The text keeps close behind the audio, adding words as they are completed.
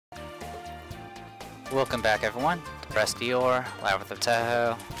Welcome back, everyone, to Press Dior, Labyrinth of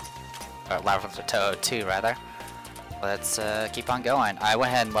Touhou, or Labyrinth of Touhou 2, rather. Let's keep on going. I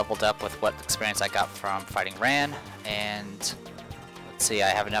went ahead and leveled up with what experience I got from fighting Ran, and let's see, I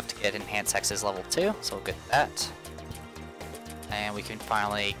have enough to get Enhanced Hexes level 2, so we'll get that. And we can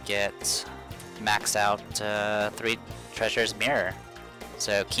finally get maxed out 3 Treasures Mirror.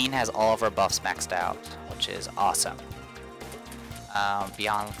 So Keen has all of her buffs maxed out, which is awesome.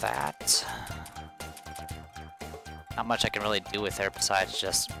 Beyond that, not much I can really do with her besides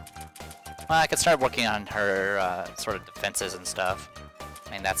just... Well, I could start working on her sort of defenses and stuff.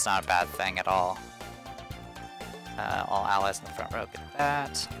 I mean, that's not a bad thing at all. All allies in the front row get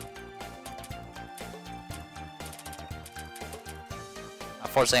that.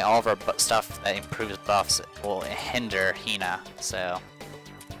 Unfortunately, all of our stuff that improves buffs will hinder Hina, so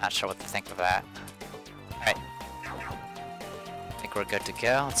not sure what to think of that. Alright. I think we're good to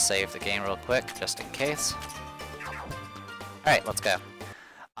go. Let's save the game real quick, just in case. Alright, let's go.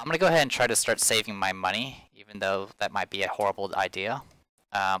 I'm gonna go ahead and try to start saving my money, even though that might be a horrible idea.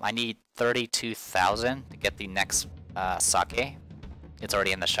 I need 32,000 to get the next sake. It's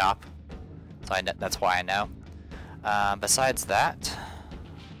already in the shop, so that's why I know. Besides that,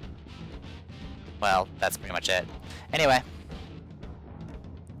 well, that's pretty much it. Anyway.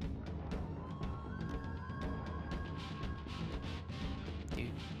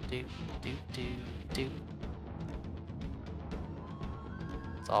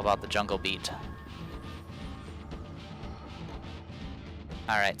 It's all about the jungle beat.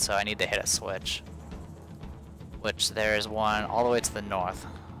 Alright, so I need to hit a switch. Which there's one all the way to the north.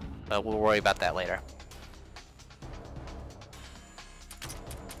 But we'll worry about that later.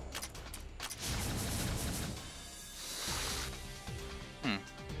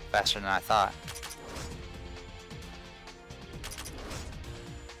 Faster than I thought.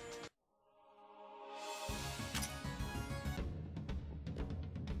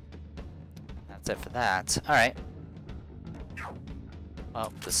 That's it for that. Alright.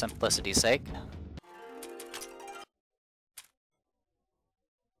 Well, for simplicity's sake.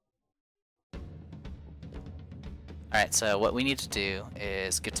 Alright, so what we need to do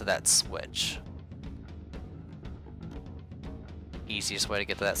is get to that switch. Easiest way to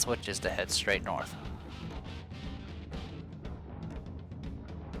get to that switch is to head straight north.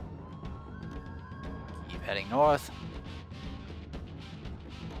 Keep heading north.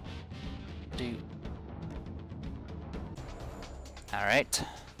 Alright.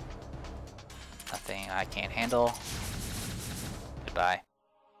 Nothing I can't handle. Goodbye.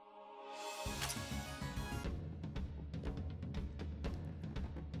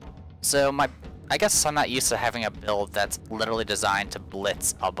 So I guess I'm not used to having a build that's literally designed to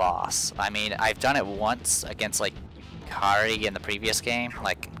blitz a boss. I mean, I've done it once against like Kari in the previous game,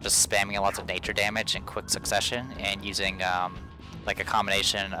 like just spamming lots of nature damage in quick succession and using like a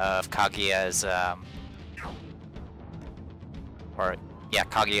combination of Kaguya's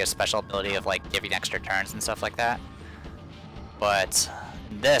Kaguya's special ability of like giving extra turns and stuff like that. But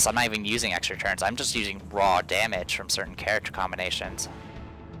this, I'm not even using extra turns, I'm just using raw damage from certain character combinations.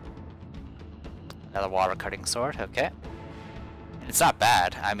 Another water cutting sword, okay. It's not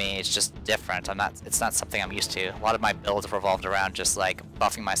bad, I mean, it's just different. It's not something I'm used to. A lot of my builds have revolved around just like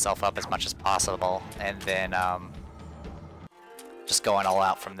buffing myself up as much as possible and then just going all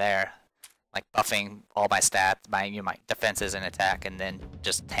out from there. Like buffing all my stats, my defenses and attack, and then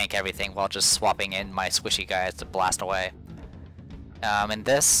just tank everything while just swapping in my squishy guys to blast away. In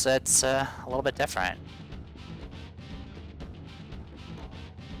this, it's a little bit different.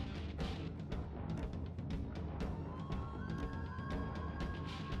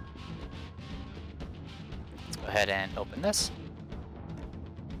 Go ahead and open this.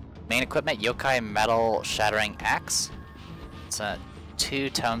 Main equipment, Yokai Metal Shattering Axe. It's 2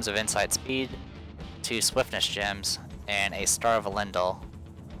 tomes of Insight Speed, 2 Swiftness Gems, and a Star of Elendil.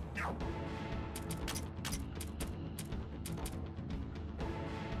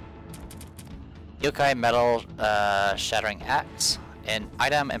 Yokai Metal Shattering Axe. An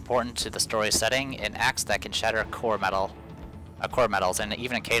item important to the story setting, an axe that can shatter core metals, and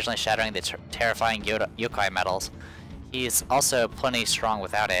even occasionally shattering the terrifying yokai metals. He's also plenty strong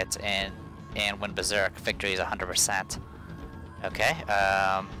without it, and when berserk, victory is 100%. Okay,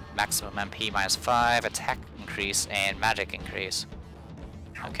 maximum MP -5, attack increase, and magic increase.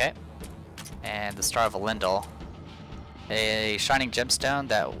 Okay, and the Star of Elendil. A shining gemstone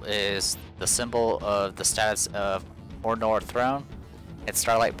that is the symbol of the status of Ornor Throne. Its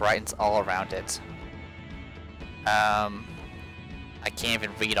starlight brightens all around it. I can't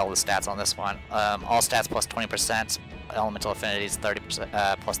even read all the stats on this one. All stats plus 20%, elemental affinities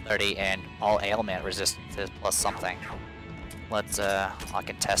 30% plus 30, and all ailment resistances plus something. Let's I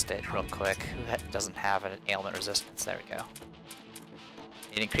can test it real quick. Who doesn't have an ailment resistance? There we go.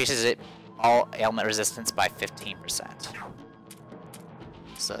 It increases all ailment resistance by 15%.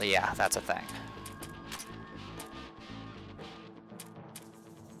 So yeah, that's a thing.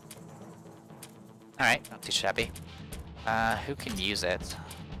 Alright, not too shabby. Who can use it?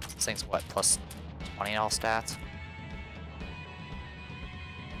 This thing's what, plus 20 all stats?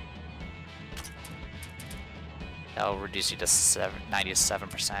 That'll reduce you to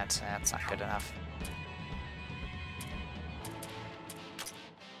 97%. That's not good enough.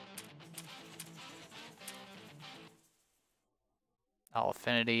 All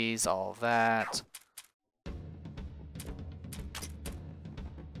affinities, all of that.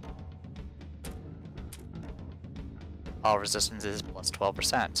 All resistances plus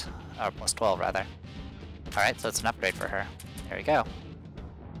 12%. Or plus 12 rather. Alright, so it's an upgrade for her. There we go.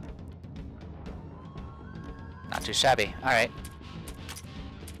 Not too shabby. Alright.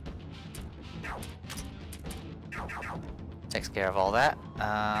 Takes care of all that.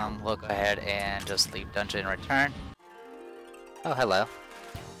 We'll go ahead and just leave dungeon and return. Oh, hello.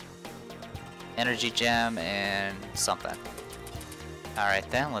 Energy gem and something. Alright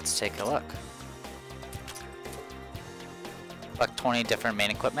then, let's take a look. Collect 20 different main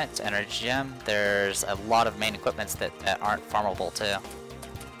equipment, energy gem. There's a lot of main equipments that aren't farmable too.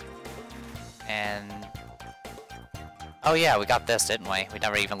 And oh yeah, we got this, didn't we? We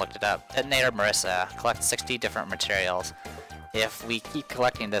never even looked it up. Detonator Marissa. Collect 60 different materials. If we keep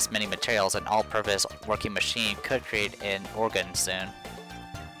collecting this many materials, an all-purpose working machine could create an organ soon.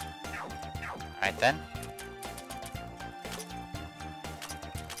 Alright then.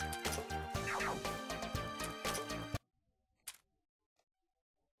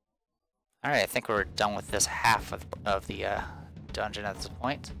 Alright, I think we're done with this half of the dungeon at this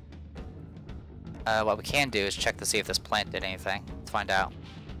point. What we can do is check to see if this plant did anything. Let's find out.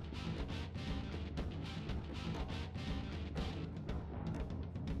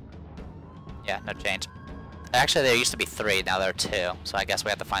 Yeah, no change. Actually, there used to be 3, now there are 2, so I guess we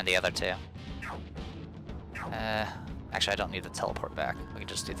have to find the other 2. Actually, I don't need to teleport back. We can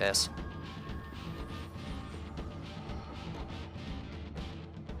just do this.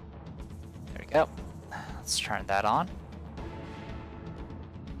 There we go. Let's turn that on.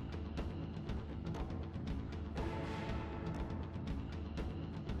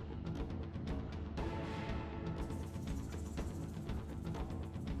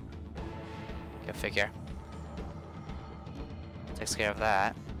 Go figure. Takes care of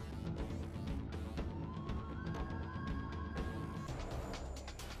that.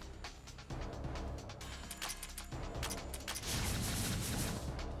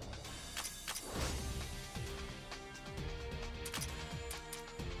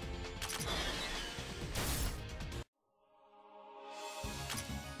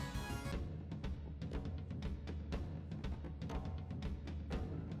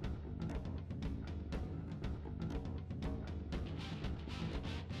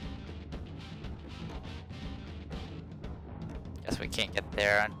 Guess we can't get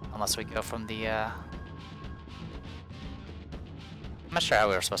there unless we go from the, I'm not sure how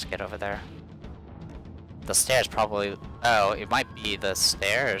we were supposed to get over there. The stairs probably... Oh, it might be the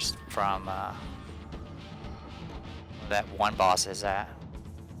stairs from, where that one boss is at.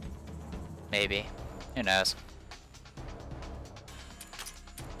 Maybe. Who knows?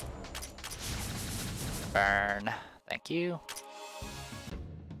 Burn. Thank you.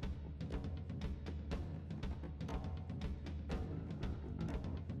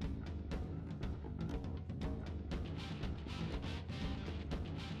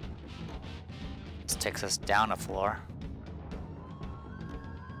 Takes us down a floor.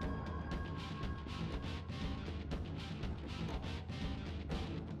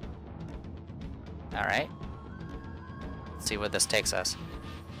 Alright. Let's see where this takes us.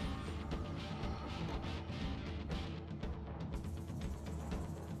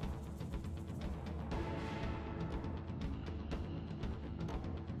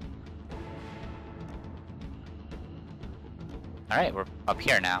 Alright, we're up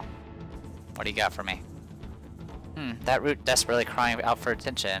here now. What do you got for me? That root desperately crying out for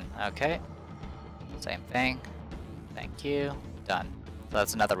attention. Okay. Same thing. Thank you. Done. So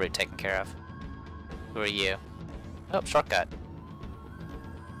that's another root taken care of. Who are you? Oh, shortcut.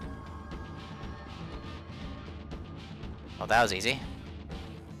 Well, that was easy.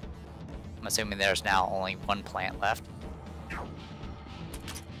 I'm assuming there's now only one plant left.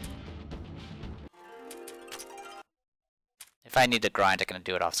 If I need to grind, I can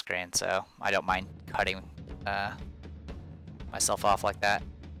do it off screen, so I don't mind cutting myself off like that.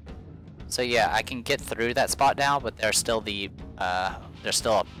 So yeah, I can get through that spot now, but there's still there's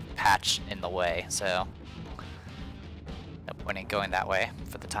still a patch in the way, so no point in going that way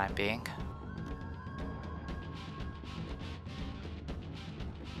for the time being.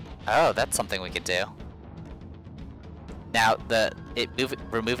 Oh, that's something we could do. Now,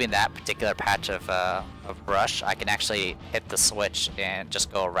 removing that particular patch of brush, I can actually hit the switch and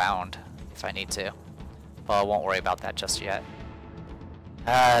just go around if I need to. But I won't worry about that just yet.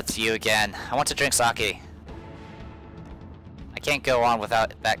 It's you again. I want to drink sake. I can't go on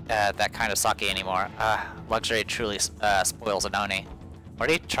without that kind of sake anymore. Luxury truly spoils an oni. What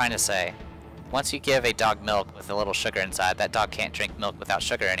are you trying to say? Once you give a dog milk with a little sugar inside, that dog can't drink milk without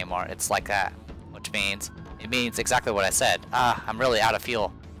sugar anymore. It's like that. Which means, it means exactly what I said. I'm really out of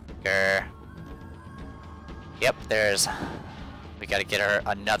fuel. Grr. Yep, we gotta get her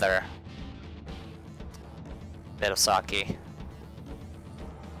another bit of sake.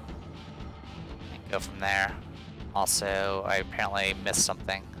 And go from there. Also, I apparently missed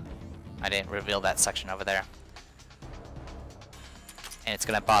something. I didn't reveal that section over there. And it's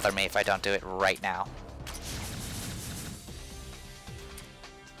gonna bother me if I don't do it right now.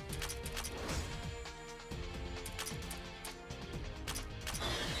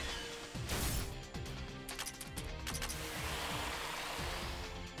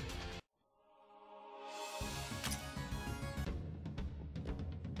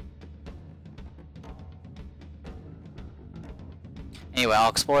 Anyway, I'll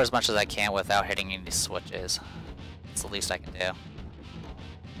explore as much as I can without hitting any switches. It's the least I can do.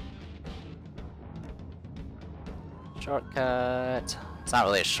 Shortcut. It's not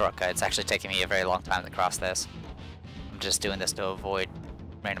really a shortcut, it's actually taking me a very long time to cross this. I'm just doing this to avoid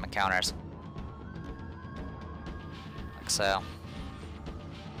random encounters. Like so.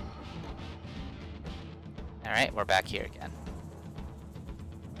 Alright, we're back here again.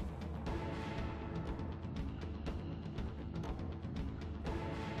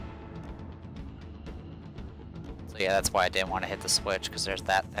 So yeah, that's why I didn't want to hit the switch, because there's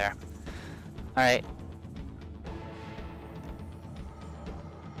that there. Alright.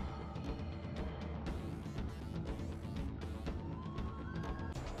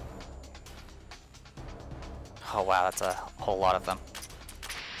 Oh wow, that's a whole lot of them.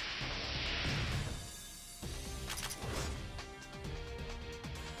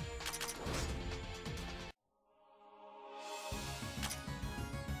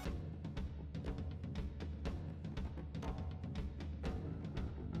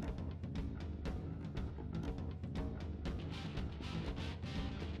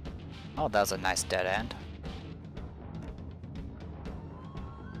 Oh, that was a nice dead end.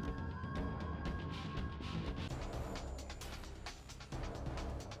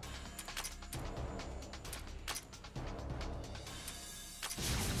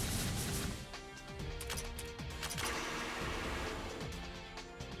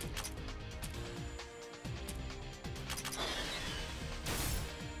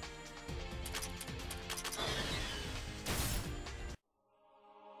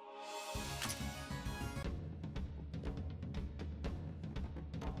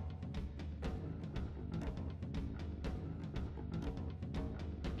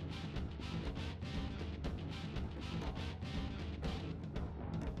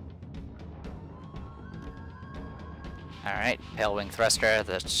 Alright, Pale Wing Thruster,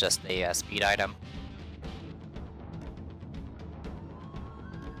 that's just a speed item.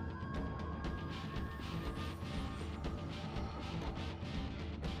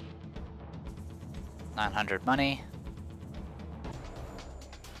 $900 money.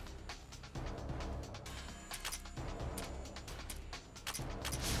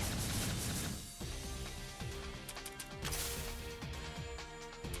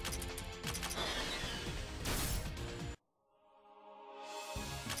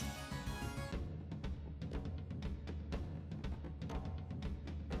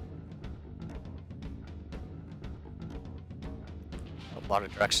 A lot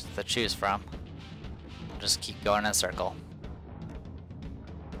of directions to choose from. Just keep going in a circle.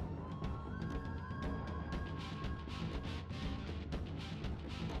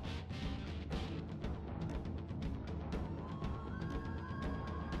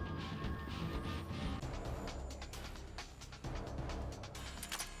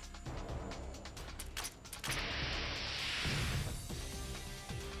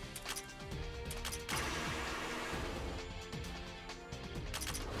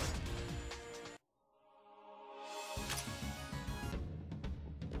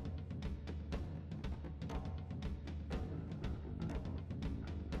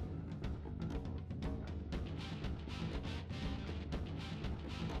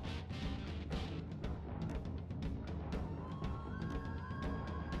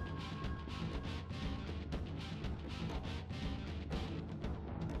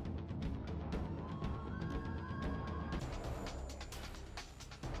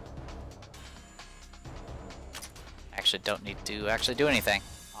 actually don't need to actually do anything.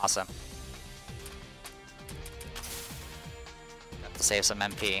 Awesome. Got to save some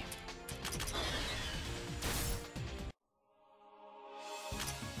MP.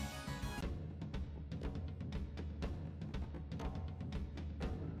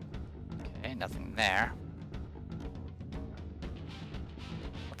 Okay, nothing there.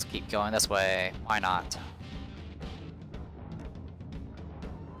 Let's keep going this way. Why not?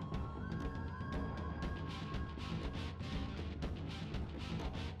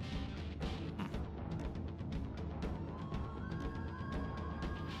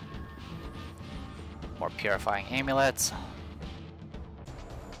 More purifying amulets.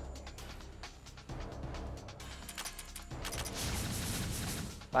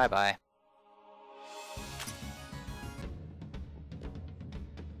 Bye-bye.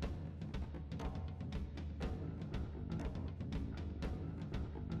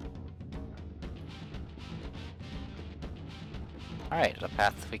 Alright, a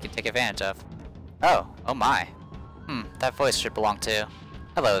path we can take advantage of. Oh my. That voice should belong to...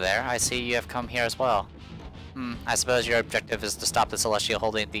 Hello there, I see you have come here as well. I suppose your objective is to stop the Celestial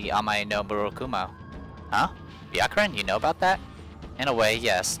holding the Amai no Murokumo. Huh? Byakuren, you know about that? In a way,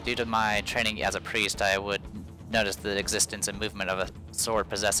 yes. Due to my training as a priest, I would notice the existence and movement of a sword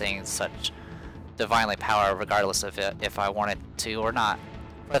possessing such divinely power regardless of if I wanted to or not.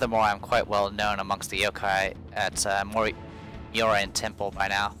 Furthermore, I am quite well known amongst the yokai at Myorin Temple by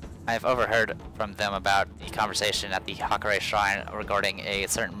now. I have overheard from them about the conversation at the Hakare Shrine regarding a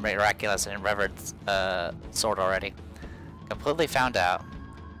certain miraculous and revered sword already. Completely found out.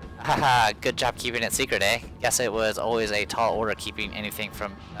 Haha, good job keeping it secret, eh? Guess it was always a tall order keeping anything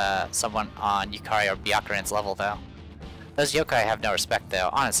from someone on Yukari or Byakuren's level, though. Those yokai have no respect,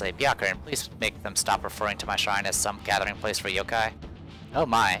 though. Honestly, Byakuren, please make them stop referring to my shrine as some gathering place for yokai. Oh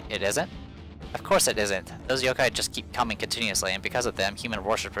my, it isn't? Of course it isn't. Those yokai just keep coming continuously, and because of them, human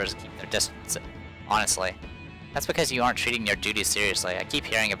worshippers keep their distance. Honestly. That's because you aren't treating your duties seriously. I keep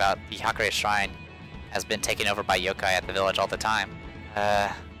hearing about the Hakare Shrine has been taken over by yokai at the village all the time.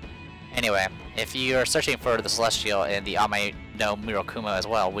 Anyway, if you're searching for the Celestial and the Amai no Murokumo as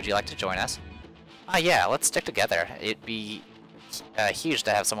well, would you like to join us? Yeah, let's stick together. It'd be huge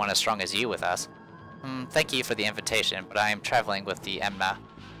to have someone as strong as you with us. Thank you for the invitation, but I am traveling with the Emna.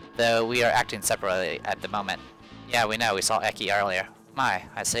 Though we are acting separately at the moment. Yeah, we know, we saw Eki earlier. My,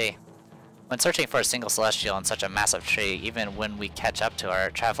 I see. When searching for a single Celestial in such a massive tree, even when we catch up to her,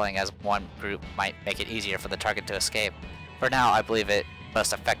 traveling as one group might make it easier for the target to escape. For now, I believe it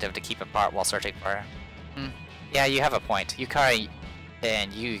most effective to keep apart while searching for her. Yeah, you have a point. Yukari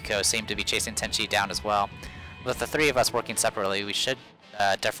and Yukiko seem to be chasing Tenchi down as well. With the three of us working separately, we should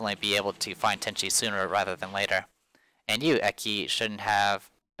definitely be able to find Tenchi sooner rather than later. And you, Eki, shouldn't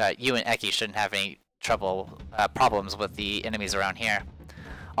have... you and Eki shouldn't have any problems with the enemies around here.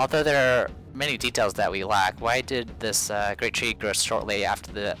 Although there are many details that we lack, why did this great tree grow shortly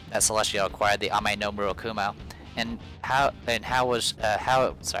after the Celestial acquired the Amai no Murokumo? And how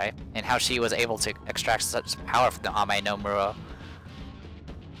she was able to extract such power from the Amai no Muro...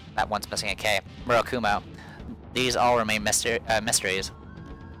 That one's missing a K. Murokumo. These all remain mysteries.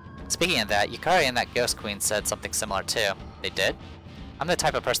 Speaking of that, Yukari and that Ghost Queen said something similar too. They did? I'm the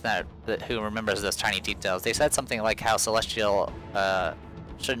type of person who remembers those tiny details. They said something like how Celestial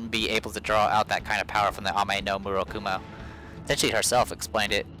shouldn't be able to draw out that kind of power from the Amai no Murokumo. Tenchi herself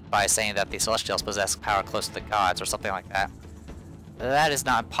explained it by saying that the Celestials possess power close to the gods or something like that. That is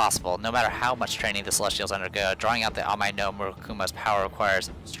not possible. No matter how much training the Celestials undergo, drawing out the Amai no Murokumo's power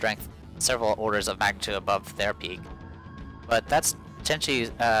requires strength several orders of magnitude above their peak. But that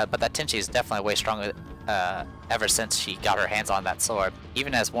Tenchi is definitely way stronger ever since she got her hands on that sword.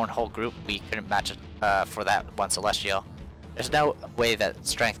 Even as one whole group, we couldn't match it for that one Celestial. There's no way that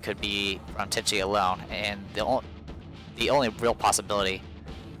strength could be from Tenchi alone, and the only real possibility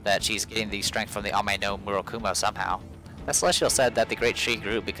that she's getting the strength from the Amai no Murokumo somehow. The Celestial said that the great tree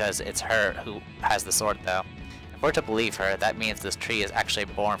grew because it's her who has the sword, though. If we're to believe her, that means this tree is actually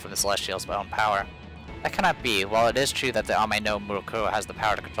born from the Celestial's own power. That cannot be. While it is true that the Amai no Murokumo has the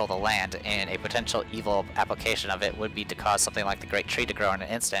power to control the land, and a potential evil application of it would be to cause something like the great tree to grow in an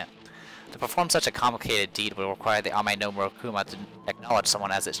instant. To perform such a complicated deed would require the Amai no Murokumo to acknowledge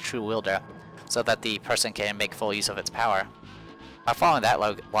someone as its true wielder, so that the person can make full use of its power. By following that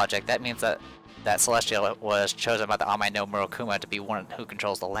logic, that means that Celestial was chosen by the Amai no Murokumo to be one who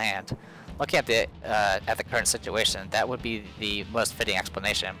controls the land. Looking at the current situation, that would be the most fitting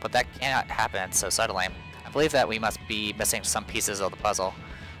explanation, but that cannot happen so suddenly. I believe that we must be missing some pieces of the puzzle.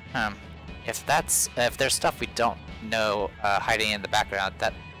 If there's stuff we don't know hiding in the background,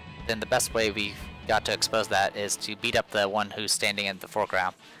 then the best way we forgot to expose that is to beat up the one who's standing in the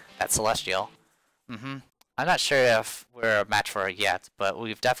foreground. That Celestial. I'm not sure if we're a match for her yet, but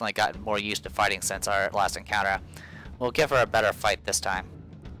we've definitely gotten more used to fighting since our last encounter. We'll give her a better fight this time.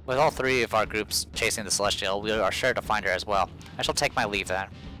 With all three of our groups chasing the Celestial, we are sure to find her as well. I shall take my leave then.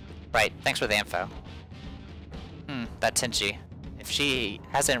 Right, thanks for the info. That Tenchi. If she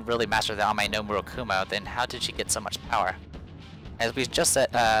hasn't really mastered the Ame no Murokumo, then how did she get so much power? As we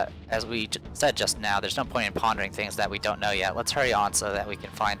said just now, there's no point in pondering things that we don't know yet. Let's hurry on so that we can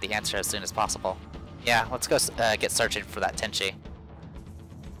find the answer as soon as possible. Yeah, let's go get searching for that Tenchi.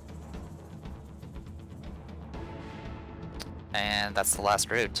 And that's the last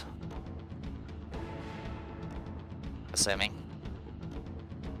route. Assuming.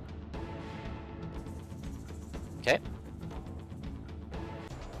 Okay.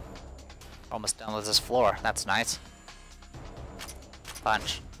 Almost done with this floor. That's nice.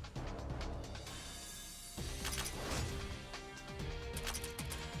 Punch.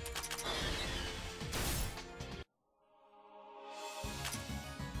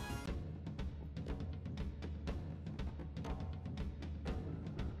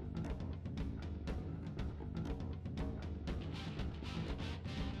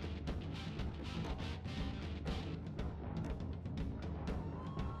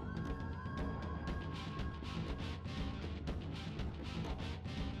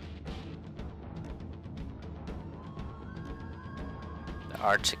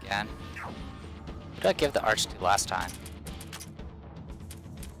 Arch again. What did I give the arch to last time?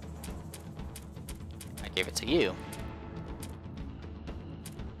 I gave it to you.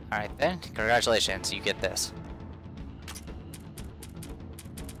 Alright then, congratulations, you get this.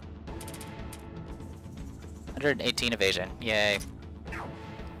 $118 evasion, yay.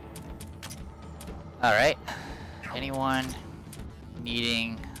 Alright, anyone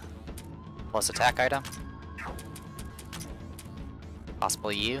needing plus attack item?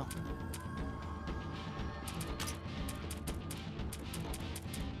 Possibly you.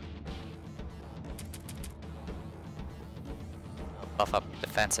 Buff up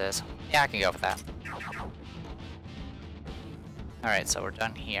defenses. Yeah, I can go with that. Alright, so we're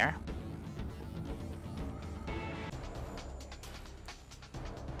done here.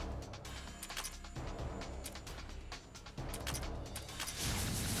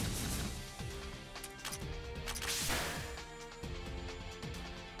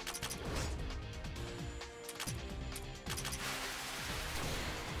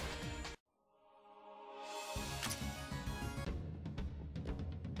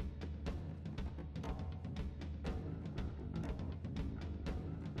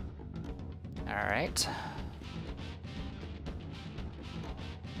 Alright.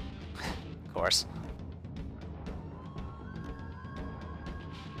 Of course.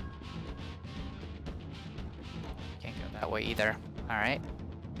 Can't go that way either. Alright.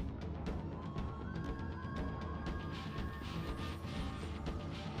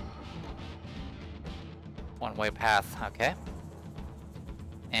 One-way path, okay.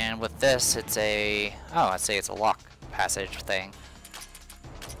 And with this, it's a... oh, I'd say it's a lock passage thing.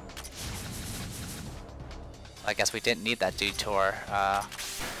 I guess we didn't need that detour at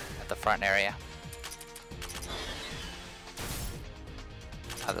the front area.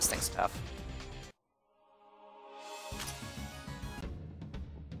 Oh, this thing's tough.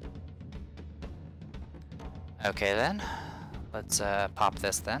 Okay then, let's pop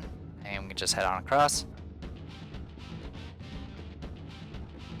this then, and we can just head on across.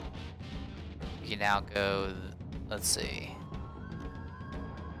 We can now go, let's see.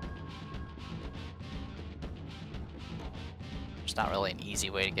 There's not really an easy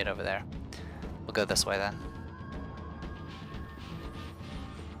way to get over there. We'll go this way then.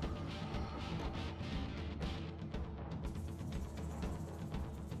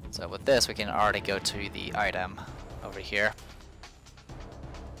 So with this, we can already go to the item over here.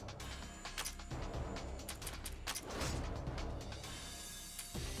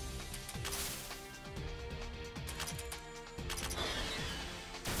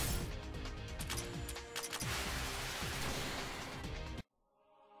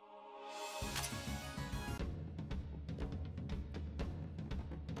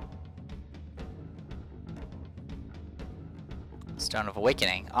 Stone of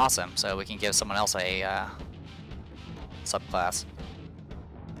Awakening, awesome. So we can give someone else a subclass.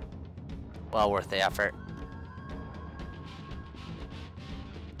 Well worth the effort.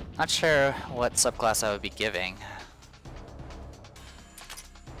 Not sure what subclass I would be giving.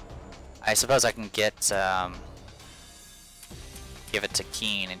 I suppose I can get give it to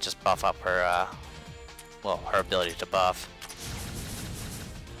Keen and just buff up her well, her ability to buff.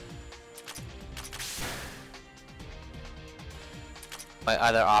 My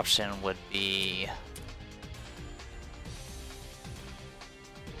other option would be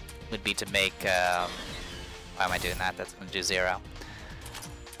to make, why am I doing that? That's going to do 0.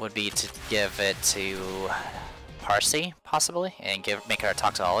 Would be to give it to Parsi, possibly, and make her a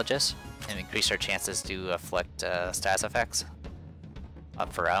Toxologist, and increase her chances to afflict status effects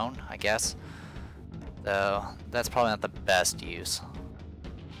of her own, I guess. Though, that's probably not the best use.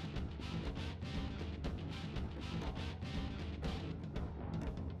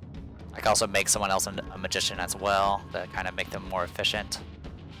 I could also make someone else a magician as well, to kind of make them more efficient.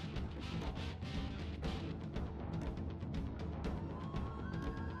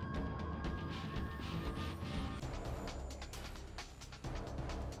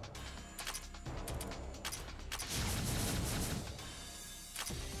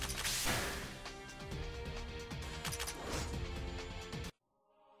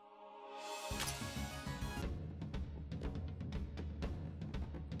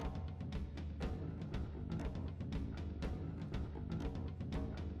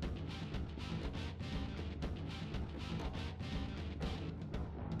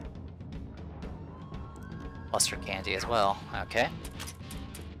 Luster candy as well, okay.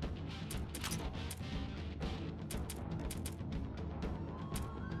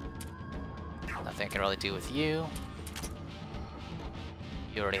 Nothing I can really do with you.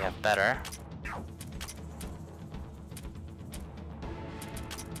 You already have better.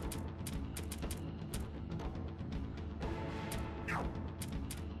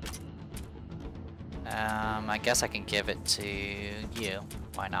 I guess I can give it to you.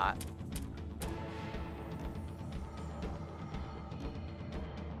 Why not?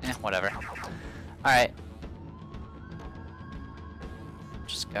 Whatever. Alright.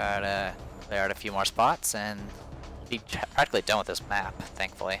 Just gotta clear out a few more spots and we'll be practically done with this map,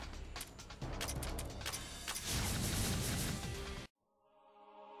 thankfully.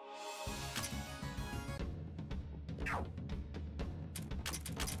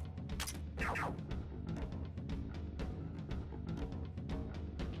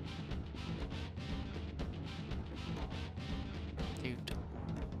 Dude.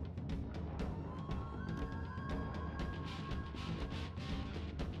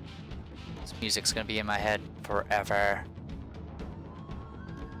 This music's gonna be in my head forever.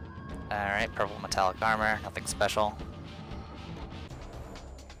 Alright, purple metallic armor, nothing special.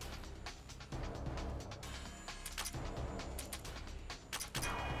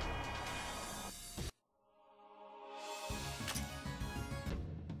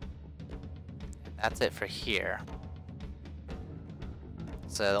 That's it for here.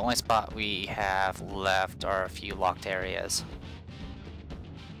 So the only spot we have left are a few locked areas.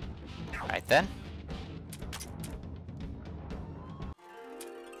 Alright then.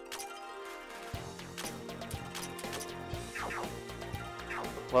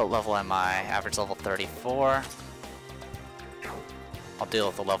 What level am I? Average level 34. I'll deal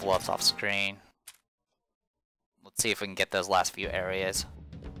with the level ups off screen. Let's see if we can get those last few areas.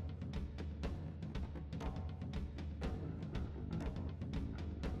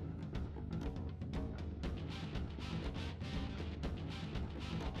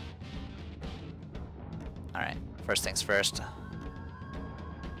 Alright, first things first.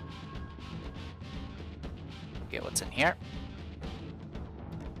 Get what's in here.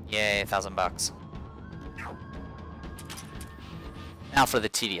 Yay, $1,000. Now for the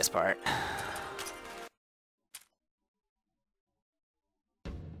tedious part.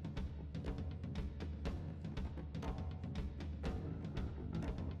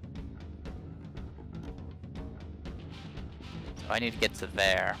 So I need to get to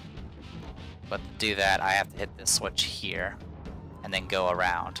there. But to do that, I have to hit this switch here, and then go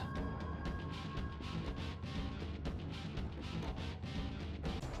around.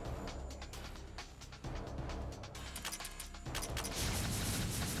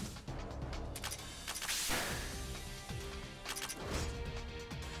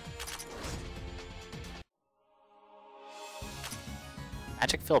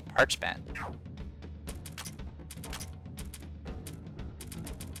 Magic-filled parchment.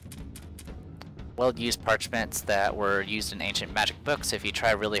 Well-used parchments that were used in ancient magic books. If you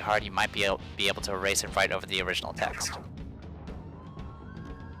try really hard, you might be able to erase it right over the original text.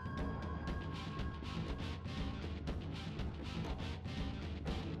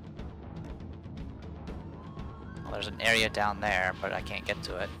 Well, there's an area down there, but I can't get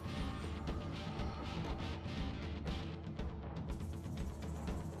to it.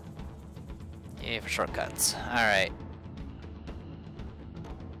 Yay for shortcuts. Alright.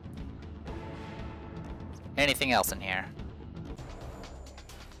 Anything else in here?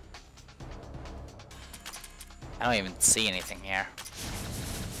 I don't even see anything here.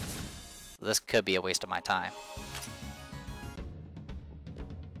 So this could be a waste of my time.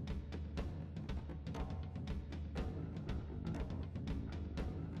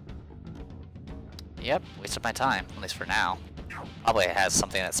 Yep, wasted my time, at least for now. Probably it has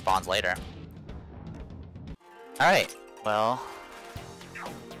something that spawns later. Alright, well...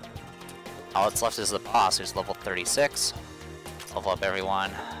 all that's left is the boss, who's level 36. Level up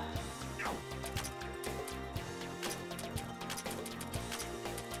everyone.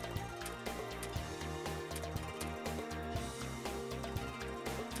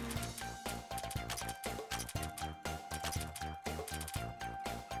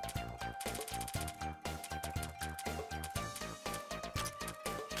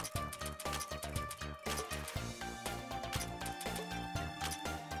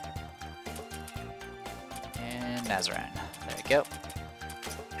 Nazarene. There we go.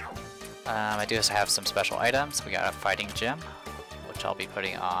 I do have some special items. We got a fighting gem, which I'll be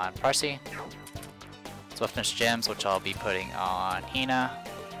putting on Parsi. Swiftness gems, which I'll be putting on Hina.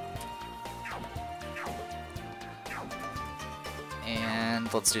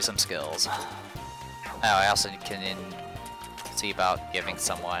 And let's do some skills. Oh, I also can see about giving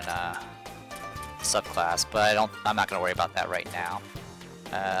someone a subclass, but I'm not gonna worry about that right now.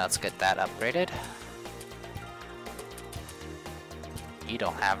 Let's get that upgraded. You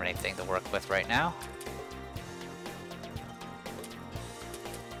don't have anything to work with right now.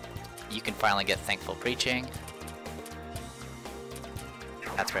 You can finally get Thankful Preaching.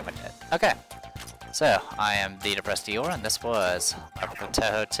 That's pretty much it. Okay, so I am the Depressed Dior, and this was Labyrinth of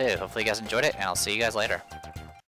Touhou 2. Hopefully you guys enjoyed it, and I'll see you guys later.